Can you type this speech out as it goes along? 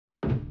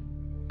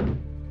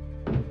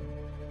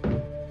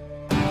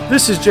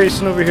This is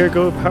Jason over here at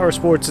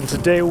GoPowerSports, and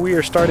today we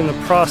are starting the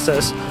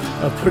process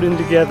of putting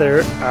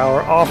together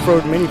our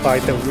off-road mini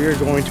bike that we are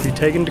going to be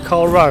taking to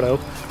Colorado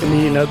in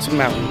the Nuts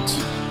Mountains.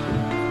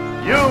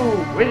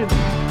 You win!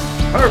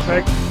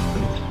 Perfect!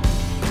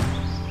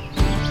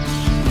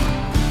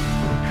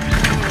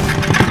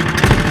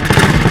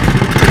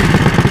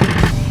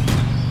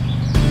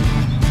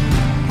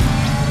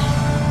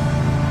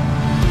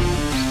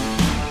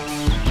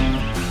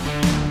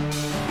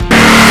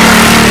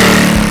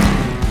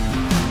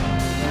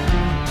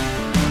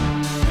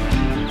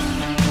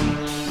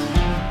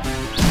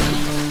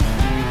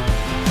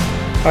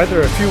 Alright,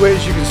 there are a few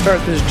ways you can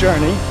start this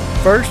journey.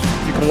 First,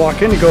 you can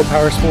walk into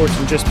GoPowerSports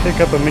and just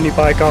pick up a mini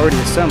bike already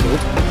assembled.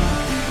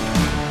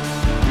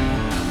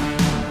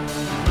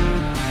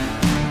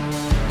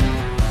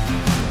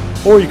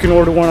 Or you can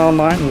order one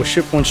online and we'll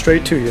ship one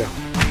straight to you.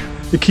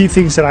 The key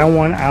things that I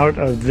want out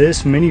of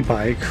this mini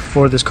bike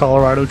for this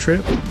Colorado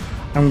trip: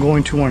 I'm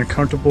going to want a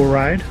comfortable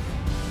ride.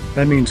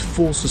 That means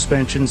full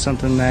suspension,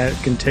 something that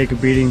can take a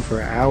beating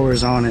for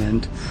hours on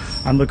end.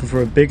 I'm looking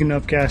for a big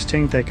enough gas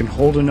tank that can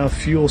hold enough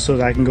fuel so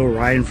that I can go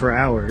riding for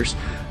hours.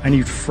 I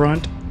need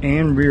front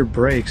and rear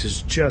brakes,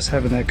 as just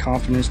having that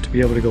confidence to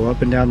be able to go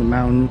up and down the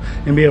mountain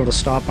and be able to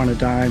stop on a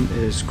dime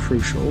is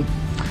crucial.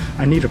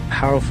 I need a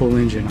powerful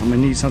engine. I'm gonna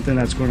need something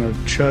that's gonna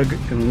chug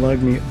and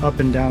lug me up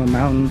and down the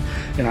mountain,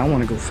 and I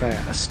wanna go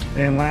fast.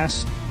 And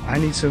last, I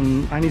need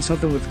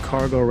something with a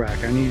cargo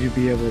rack. I need to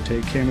be able to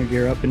take camera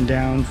gear up and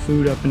down,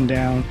 food up and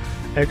down,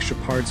 extra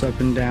parts up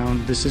and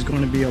down. This is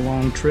going to be a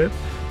long trip,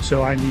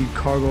 so I need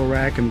cargo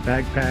rack and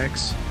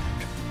backpacks.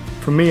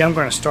 For me, I'm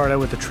going to start out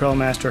with the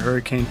TrailMaster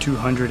Hurricane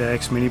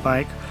 200X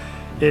Minibike.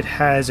 It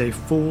has a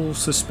full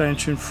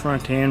suspension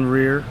front and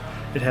rear.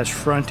 It has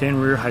front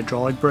and rear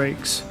hydraulic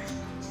brakes.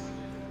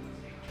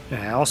 It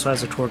also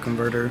has a torque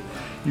converter.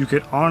 You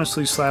could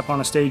honestly slap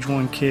on a stage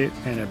 1 kit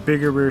and a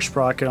bigger rear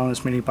sprocket on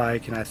this mini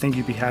bike, and I think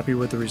you'd be happy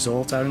with the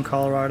results out in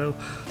Colorado.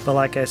 But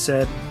like I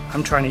said,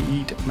 I'm trying to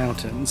eat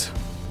mountains.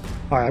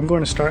 Alright, I'm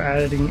going to start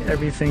adding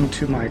everything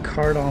to my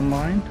cart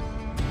online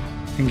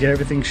and get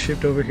everything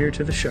shipped over here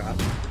to the shop.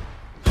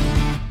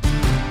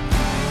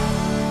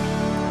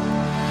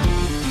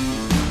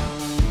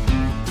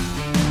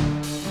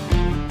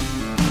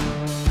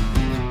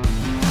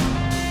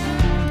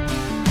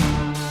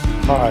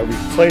 Alright,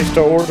 we've placed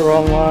our order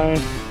online.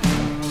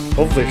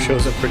 Hopefully it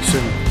shows up pretty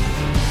soon.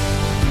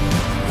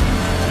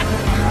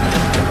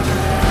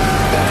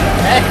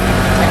 Hey,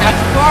 I got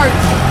the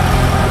parts!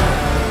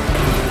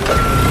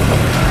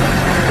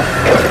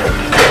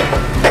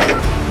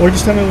 Well,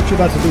 just tell me what you're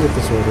about to do with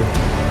this order.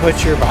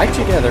 Put your bike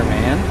together,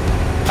 man.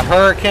 A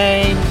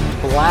Hurricane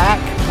black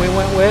we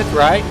went with,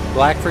 right?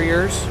 Black for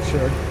yours?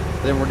 Sure.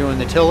 Then we're doing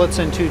the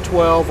Tillotson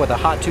 212 with a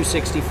hot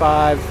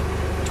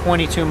 265,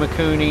 22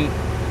 Mikuni.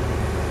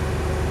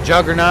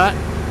 Juggernaut,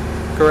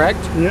 correct?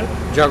 Yep.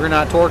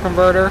 Juggernaut torque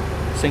converter.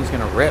 This thing's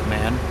gonna rip,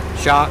 man.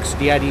 Shocks,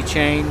 DID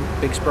chain,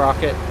 big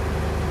sprocket.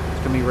 It's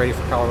gonna be ready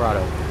for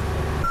Colorado.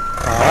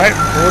 Alright,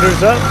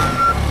 order's up.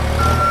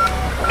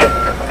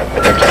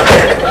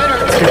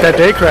 Let's get that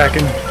day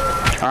cracking.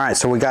 All right,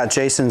 so we got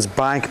Jason's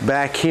bike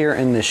back here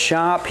in the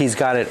shop. He's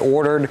got it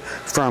ordered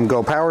from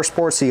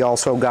GoPowerSports. He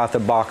also got the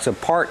box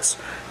of parts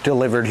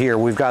delivered here.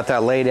 We've got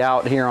that laid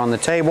out here on the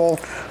table.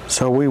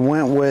 So we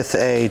went with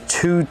a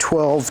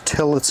 212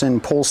 Tillotson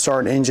pull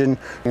start engine.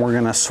 We're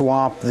gonna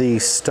swap the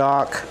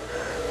stock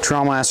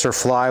TrailMaster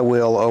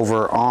flywheel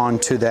over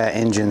onto that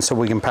engine so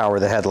we can power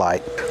the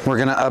headlight. We're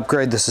gonna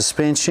upgrade the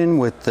suspension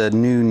with the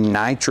new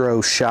Nitro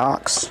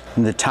shocks.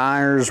 The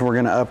tires we're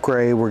gonna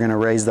upgrade. We're gonna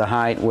raise the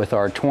height with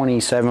our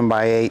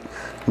 27x8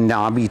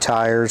 knobby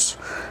tires.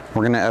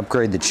 We're gonna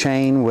upgrade the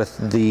chain with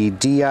the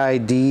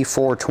DID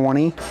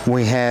 420.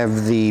 We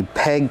have the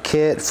peg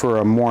kit for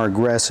a more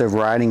aggressive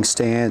riding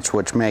stance,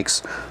 which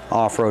makes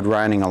off-road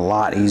riding a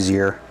lot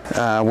easier.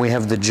 We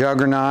have the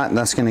Juggernaut,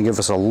 that's gonna give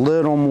us a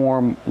little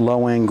more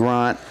low-end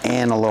grunt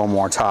and a little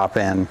more top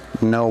end.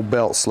 No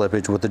belt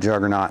slippage with the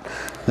Juggernaut.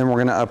 Then we're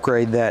gonna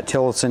upgrade that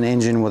Tillotson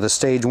engine with a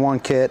stage 1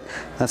 kit.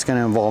 That's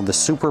gonna involve the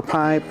super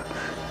pipe,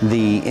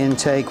 the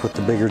intake with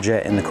the bigger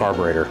jet, and the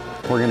carburetor.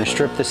 We're gonna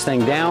strip this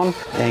thing down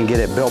and get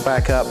it built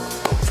back up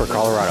for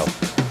Colorado.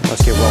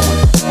 Let's get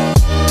rolling.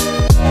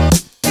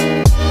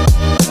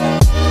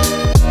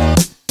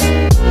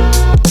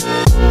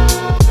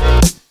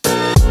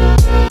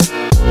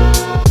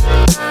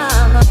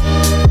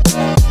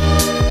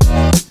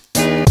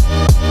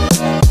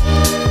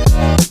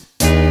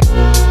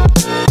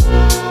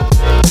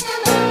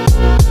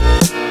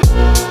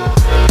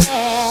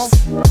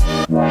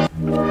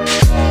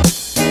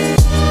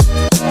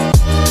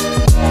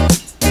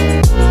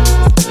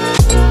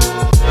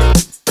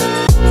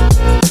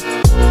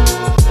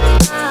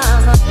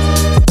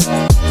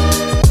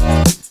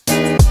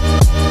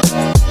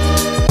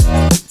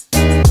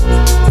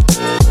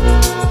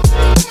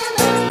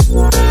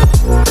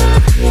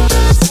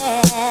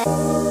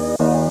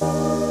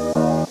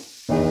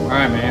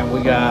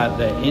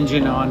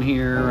 Engine on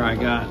here. I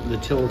got the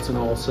Tillotson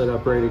all set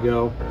up, ready to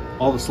go.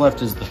 All that's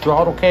left is the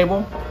throttle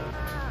cable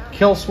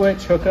kill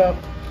switch hookup,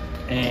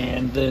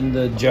 and then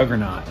the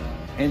juggernaut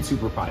and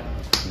super pipe.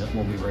 Yep.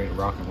 We'll be ready to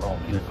rock and roll,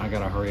 man. I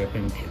gotta hurry up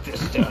and get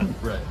this done.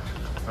 Right.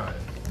 All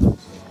right.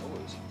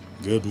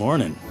 Good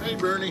morning. Hey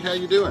Bernie, how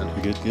you doing?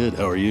 Good.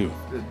 How are you?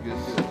 Good.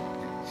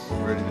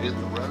 Ready to hit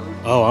the road?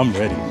 Oh, I'm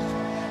ready.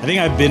 I think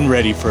I've been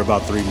ready for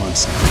about 3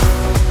 months now.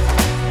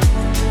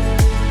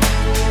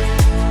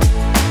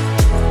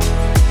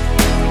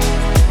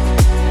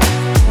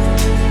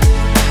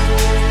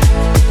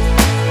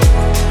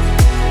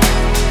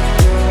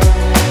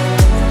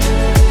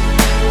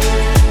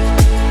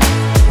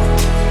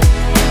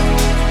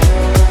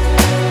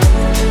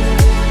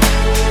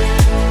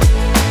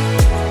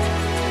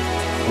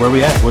 Where are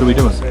we at? What are we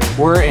doing?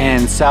 We're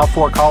in South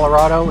Fork,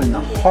 Colorado, in the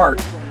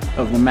heart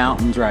of the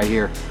mountains right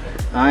here.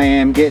 I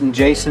am getting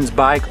Jason's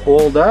bike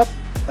oiled up.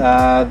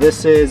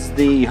 This is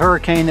the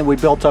Hurricane that we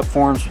built up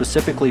for him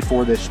specifically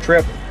for this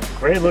trip.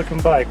 Great looking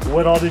bike.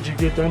 What all did you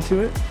get done to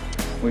it?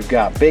 We've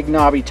got big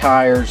knobby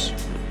tires,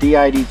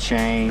 DID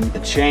chain, the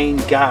chain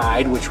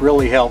guide, which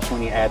really helps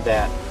when you add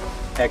that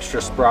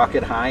extra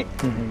sprocket height,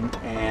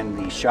 and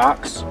the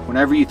shocks.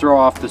 Whenever you throw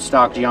off the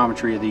stock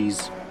geometry of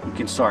these, you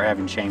can start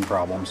having chain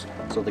problems.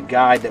 So the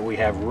guide that we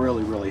have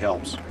really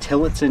helps.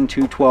 Tillotson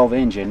 212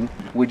 engine.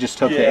 We just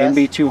took the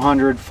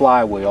MB200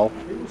 flywheel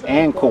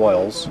and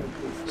coils,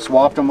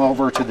 swapped them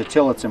over to the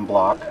Tillotson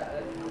block,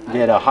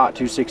 did a hot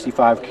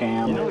 265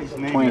 cam,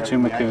 22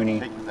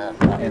 Mikuni,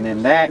 and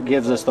then that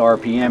gives us the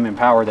RPM and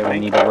power that we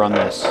need to run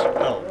this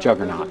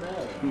juggernaut.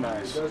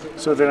 Nice.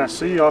 So then I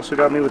see you also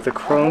got me with the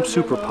chrome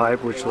super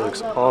pipe, which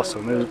looks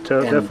awesome. It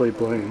definitely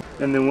bling.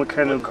 And then what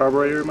kind of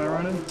carburetor am I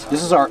running?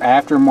 This is our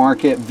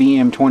aftermarket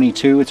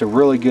VM22. It's a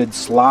really good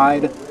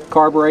slide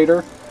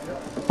carburetor.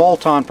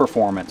 Bolt-on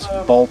performance,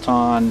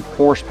 bolt-on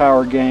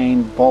horsepower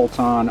gain,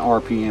 bolt-on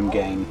RPM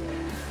gain.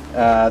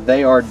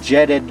 They are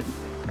jetted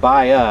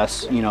by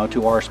us, you know,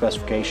 to our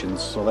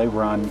specifications, so they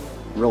run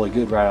really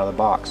good right out of the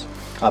box.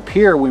 Up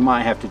here, we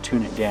might have to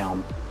tune it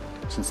down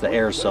since the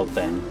air is so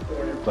thin,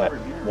 but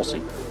we'll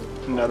see.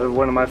 Another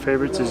one of my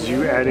favorites is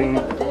you adding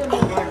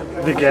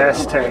the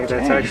gas tank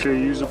that's actually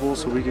usable,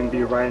 so we can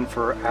be riding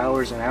for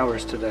hours and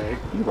hours today.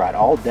 You ride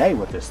all day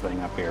with this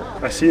thing up here.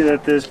 I see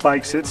that this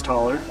bike sits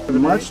taller.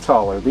 Much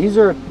taller. These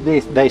are,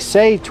 they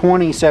say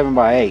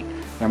 27x8.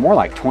 They're more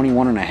like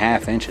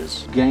 21.5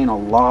 inches. Gain a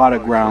lot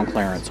of ground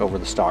clearance over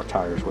the stock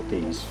tires with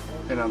these.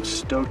 And I'm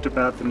stoked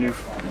about the new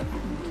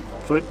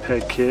foot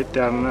peg kit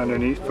down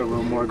underneath for a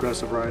little more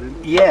aggressive riding.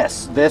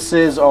 Yes, this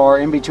is our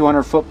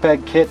MB200 foot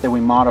peg kit that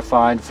we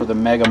modified for the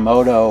Mega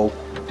Moto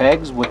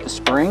pegs with the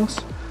springs.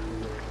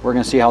 We're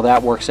gonna see how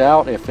that works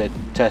out. If it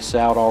tests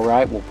out all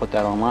right, we'll put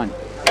that online.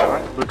 All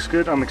right, looks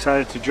good. I'm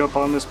excited to jump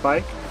on this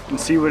bike and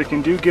see what it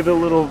can do. Give it a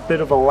little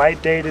bit of a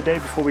light day today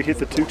before we hit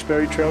the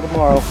Tewksbury Trail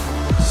tomorrow.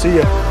 See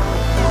ya.